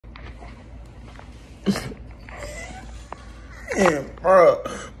Man,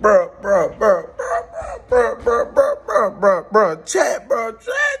 chat,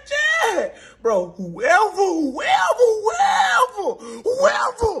 bro,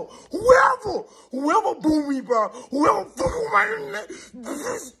 whoever boo me, bro, whoever fuck with my internet,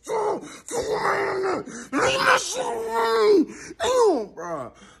 leave my shit alone.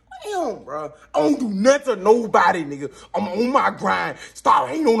 Damn, bro. I don't do nothing to nobody, nigga. I'm on my grind. Stop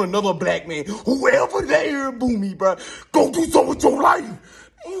hating on another black man. Whoever there boo me, bro, go do something with your life.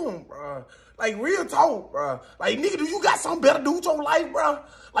 Damn, bro. Like, real talk, bro. Like, nigga, do you got something better to do with your life, bro?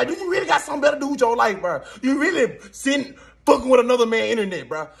 Like, do you really got something better to do with your life, bro? You really sitting fucking with another man internet,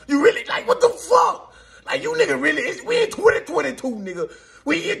 bro? You really, like, what the fuck? Like, you nigga really, we in 2022, nigga.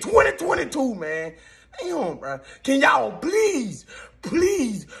 We in 2022, man. Damn, bro. Can y'all please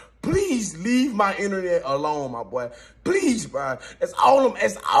leave my internet alone, my boy. Please, bro. That's all I'm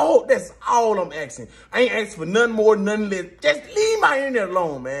asking. I ain't asking for nothing more, nothing less. Just leave my internet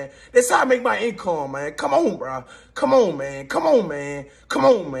alone, man. That's how I make my income, man. Come on, bro. Come on, man. Come on, man. Come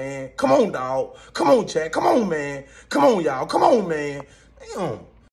on, man. Come on, dog. Come on, chat. Come on, man. Come on, y'all. Come on, man. Damn.